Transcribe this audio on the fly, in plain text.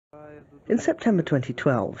In September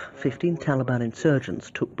 2012, 15 Taliban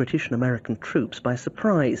insurgents took British and American troops by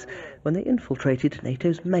surprise when they infiltrated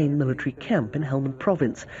NATO's main military camp in Helmand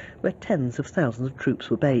province, where tens of thousands of troops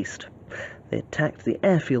were based. They attacked the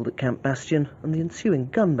airfield at Camp Bastion, and the ensuing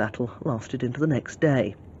gun battle lasted into the next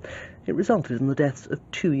day. It resulted in the deaths of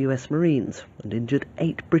 2 US Marines and injured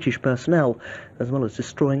 8 British personnel, as well as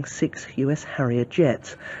destroying 6 US Harrier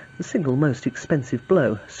jets, the single most expensive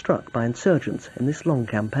blow struck by insurgents in this long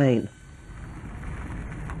campaign.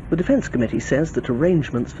 The Defence Committee says that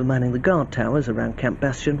arrangements for manning the guard towers around Camp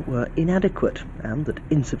Bastion were inadequate and that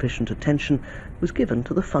insufficient attention was given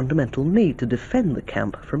to the fundamental need to defend the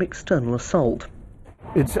camp from external assault.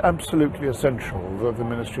 It's absolutely essential that the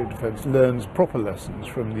Ministry of Defence learns proper lessons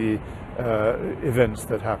from the events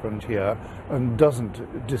that happened here and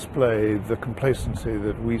doesn't display the complacency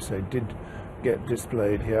that we say did get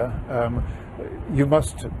displayed here. You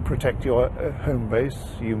must protect your home base,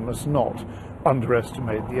 you must not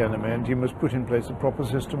underestimate the enemy, and you must put in place a proper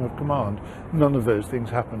system of command. None of those things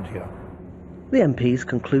happened here. The MPs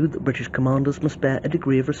conclude that British commanders must bear a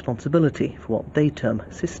degree of responsibility for what they term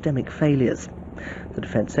systemic failures. The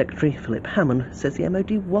Defence Secretary, Philip Hammond, says the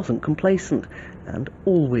MOD wasn't complacent and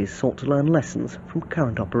always sought to learn lessons from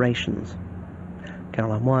current operations.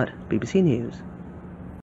 Caroline Wyatt, BBC News.